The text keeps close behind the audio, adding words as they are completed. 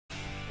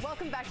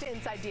Welcome back to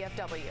Inside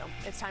DFW.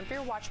 It's time for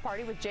your watch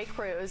party with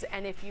J-Kruz,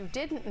 and if you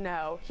didn't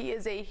know, he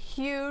is a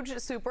huge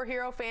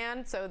superhero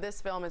fan, so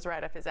this film is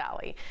right up his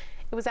alley.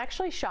 It was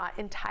actually shot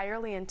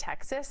entirely in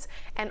Texas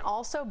and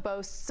also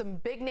boasts some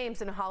big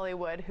names in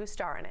Hollywood who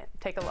star in it.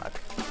 Take a look.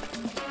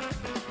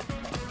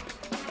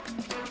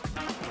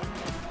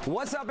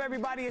 What's up,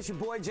 everybody? It's your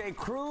boy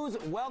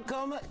J-Kruz.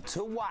 Welcome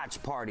to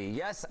Watch Party.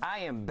 Yes, I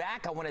am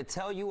back. I want to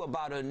tell you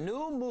about a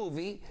new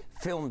movie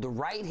filmed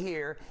right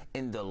here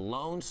in the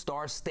Lone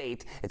Star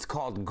State. It's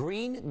called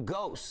Green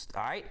Ghost.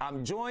 All right,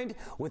 I'm joined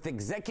with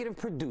executive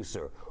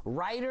producer,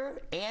 writer,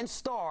 and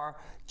star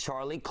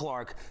Charlie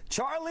Clark.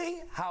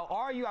 Charlie, how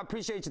are you? I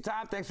appreciate your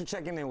time. Thanks for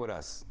checking in with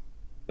us.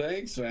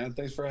 Thanks, man.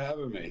 Thanks for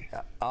having me.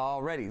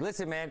 Already.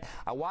 Listen, man,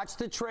 I watched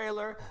the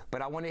trailer,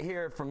 but I want to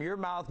hear it from your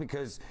mouth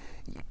because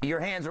your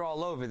hands are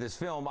all over this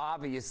film,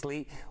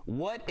 obviously.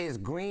 What is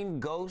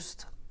Green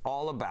Ghost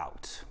all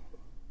about?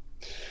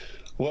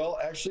 Well,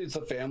 actually, it's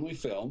a family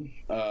film.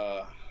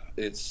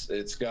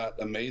 It's got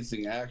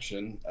amazing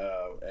action,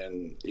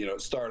 and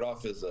it started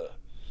off as I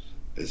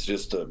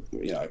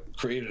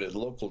created a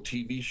local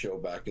TV show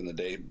back in the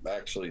day,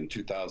 actually in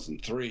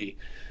 2003,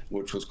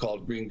 which was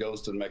called Green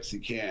Ghost and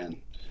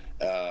Mexican.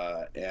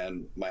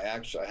 And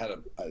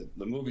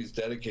the movie's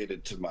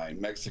dedicated to my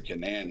Mexican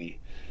nanny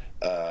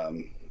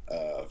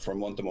from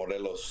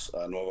Montemorelos,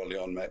 Nuevo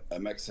León,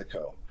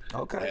 Mexico.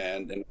 Okay.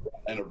 And in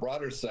a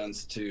broader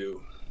sense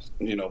to,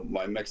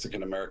 my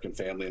Mexican American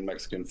family and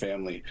Mexican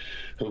family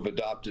who've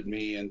adopted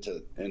me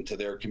into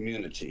their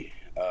community.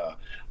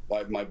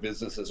 My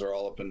businesses are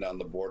all up and down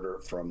the border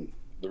from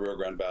the Rio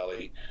Grande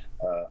Valley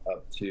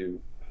up to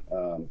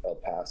El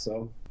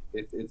Paso.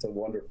 It's a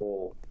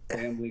wonderful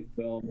family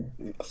film,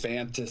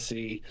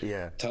 fantasy,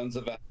 tons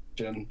of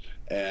action,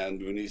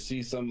 and when you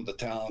see some of the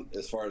talent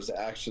as far as the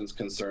action's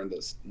concerned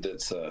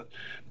that's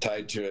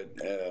tied to it,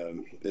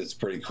 it's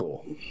pretty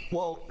cool.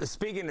 Well,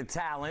 speaking of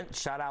talent,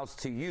 shout outs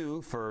to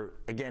you for,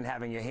 again,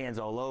 having your hands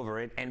all over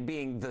it and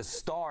being the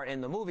star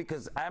in the movie,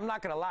 because I'm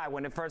not going to lie,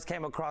 when it first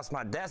came across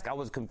my desk, I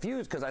was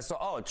confused because I saw,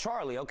 oh,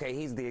 Charlie, okay,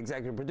 he's the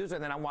executive producer,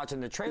 and then I'm watching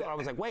the trailer, I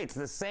was like, wait, it's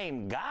the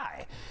same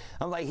guy.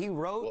 I'm like, he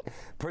wrote,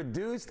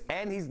 produced,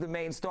 and he's the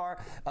main star.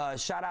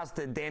 Shout outs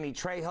to Danny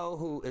Trejo,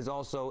 who is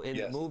also in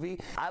the movie.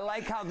 I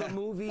like how the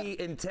movie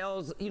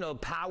entails,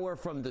 power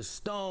from the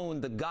stone.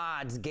 The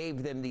gods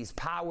gave them these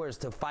powers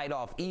to fight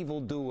off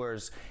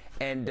evildoers,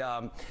 and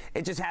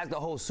it just has the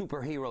whole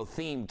superhero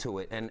theme to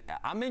it, and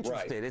I'm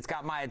interested. Right. It's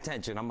got my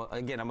attention. I'm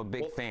a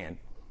big fan.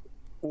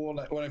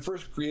 Well, when I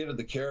first created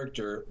the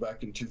character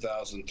back in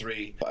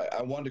 2003,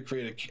 I wanted to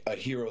create a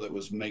hero that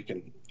was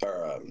making,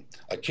 or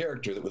a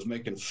character that was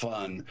making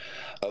fun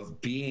of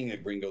being a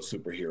gringo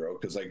superhero,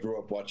 because I grew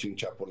up watching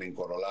Chapulín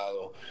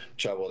Colorado,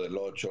 Chavo del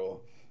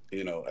Ocho,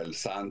 El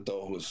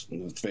Santo, who's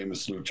a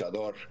famous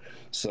luchador.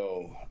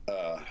 So,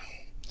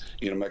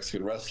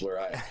 Mexican wrestler.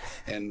 I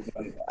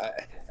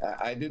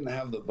didn't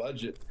have the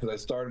budget because I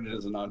started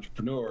as an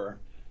entrepreneur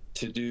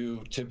to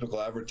do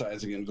typical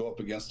advertising and go up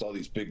against all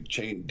these big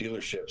chain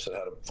dealerships that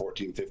had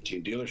 14,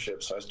 15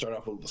 dealerships. So I started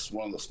off with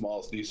one of the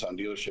smallest Nissan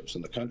dealerships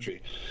in the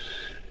country.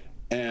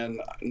 And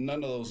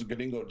none of those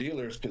gringo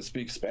dealers could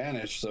speak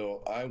Spanish,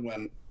 so I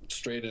went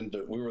straight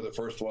into, we were the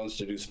first ones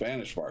to do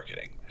Spanish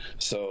marketing.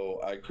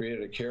 So I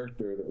created a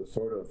character that was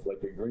sort of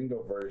like a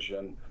gringo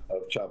version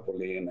of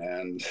Chapulín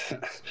and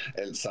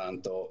El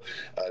Santo.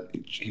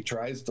 He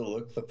tries to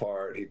look the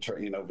part,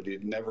 but he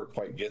never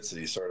quite gets it.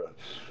 He sort of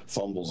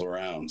fumbles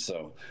around.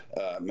 So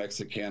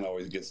Mexican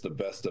always gets the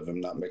best of him,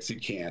 not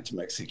Mexican,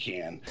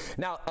 Mexican.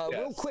 Now,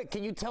 real quick,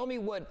 can you tell me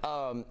what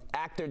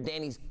actor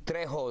Danny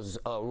Trejo's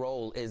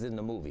role is in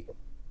the movie?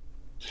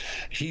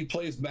 He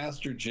plays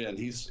Master Jin.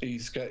 He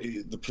plays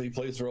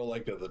the role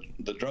like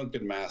the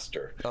drunken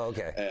master. Oh,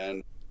 okay.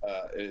 And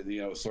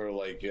sort of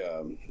like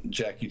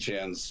Jackie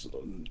Chan's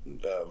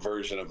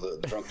version of the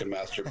drunken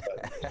master,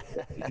 but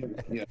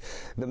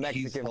the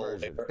Mexican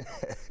version.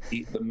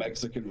 The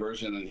Mexican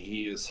version, and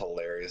he is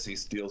hilarious. He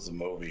steals the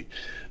movie.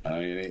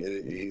 I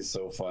mean, he's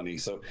so funny.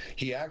 So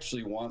he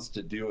actually wants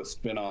to do a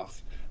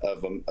spin-off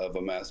of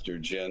a Master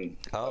Jin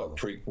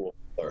prequel.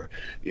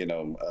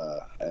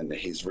 And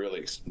he's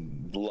really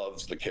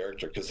loves the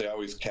character because they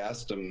always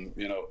cast him,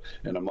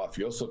 in a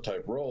mafioso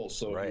type role.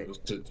 So he was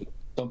to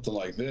something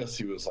like this,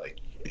 he was like,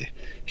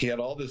 he had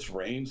all this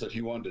range that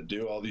he wanted to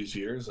do all these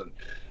years, and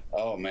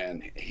oh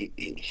man, he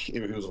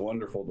was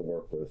wonderful to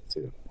work with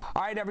too.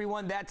 All right,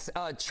 everyone, that's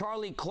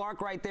Charlie Clark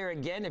right there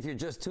again. If you're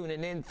just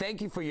tuning in, thank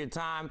you for your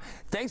time.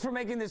 Thanks for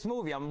making this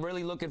movie. I'm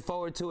really looking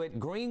forward to it.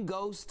 Green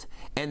Ghost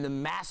and the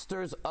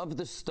Masters of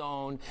the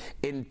Stone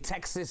in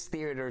Texas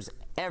theaters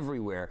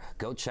everywhere.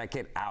 Go check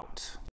it out.